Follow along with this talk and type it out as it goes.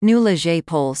New Léger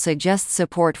poll suggests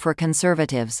support for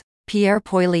Conservatives. Pierre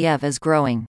Poilievre is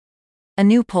growing. A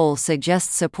new poll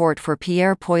suggests support for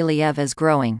Pierre Poilievre is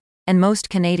growing, and most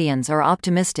Canadians are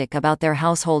optimistic about their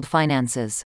household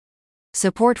finances.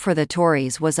 Support for the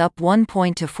Tories was up 1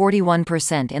 point to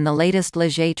 41% in the latest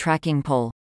Léger tracking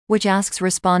poll, which asks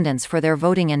respondents for their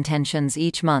voting intentions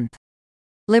each month.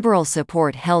 Liberal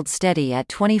support held steady at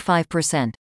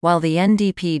 25%, while the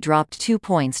NDP dropped 2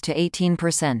 points to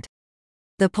 18%.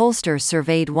 The pollster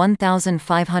surveyed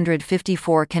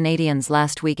 1,554 Canadians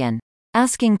last weekend,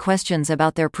 asking questions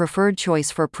about their preferred choice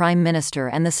for Prime Minister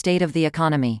and the state of the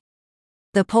economy.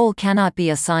 The poll cannot be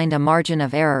assigned a margin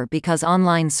of error because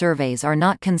online surveys are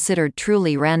not considered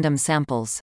truly random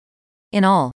samples. In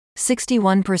all,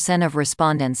 61% of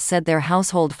respondents said their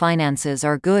household finances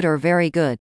are good or very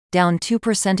good, down 2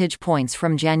 percentage points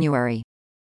from January.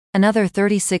 Another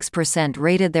 36%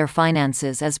 rated their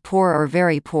finances as poor or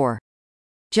very poor.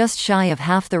 Just shy of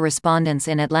half the respondents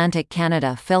in Atlantic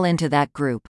Canada fell into that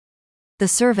group. The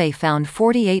survey found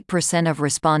 48% of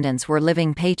respondents were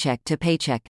living paycheck to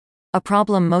paycheck, a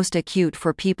problem most acute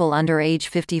for people under age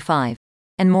 55,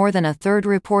 and more than a third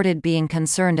reported being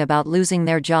concerned about losing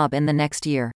their job in the next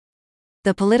year.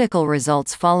 The political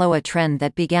results follow a trend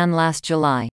that began last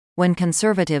July, when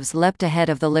Conservatives leapt ahead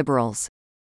of the Liberals.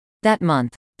 That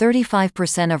month,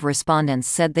 35% of respondents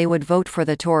said they would vote for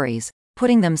the Tories,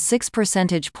 putting them 6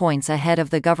 percentage points ahead of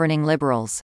the governing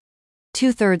Liberals.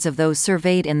 Two-thirds of those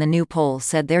surveyed in the new poll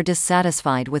said they're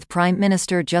dissatisfied with Prime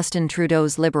Minister Justin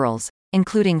Trudeau's Liberals,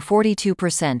 including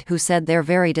 42% who said they're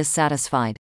very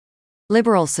dissatisfied.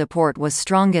 Liberal support was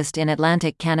strongest in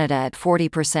Atlantic Canada at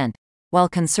 40%, while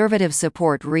Conservative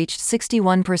support reached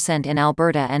 61% in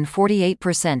Alberta and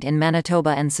 48% in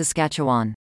Manitoba and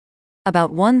Saskatchewan.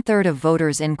 About one-third of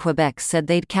voters in Quebec said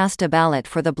they'd cast a ballot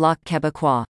for the Bloc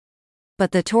Québécois.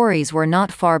 But the Tories were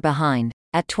not far behind,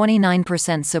 at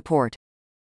 29% support.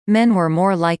 Men were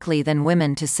more likely than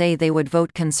women to say they would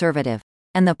vote Conservative,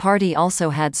 and the party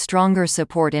also had stronger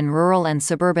support in rural and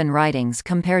suburban ridings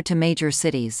compared to major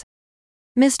cities.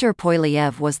 Mr.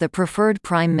 Poilievre was the preferred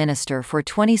Prime Minister for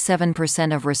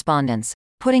 27% of respondents,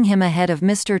 putting him ahead of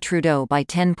Mr. Trudeau by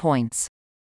 10 points.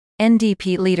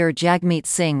 NDP leader Jagmeet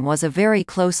Singh was a very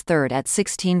close third at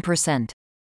 16%.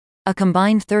 A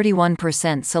combined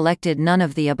 31% selected none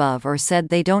of the above or said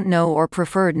they don't know or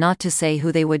preferred not to say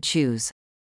who they would choose.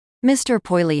 Mr.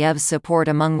 Poilievre's support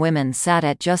among women sat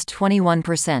at just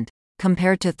 21%,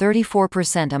 compared to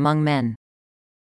 34% among men.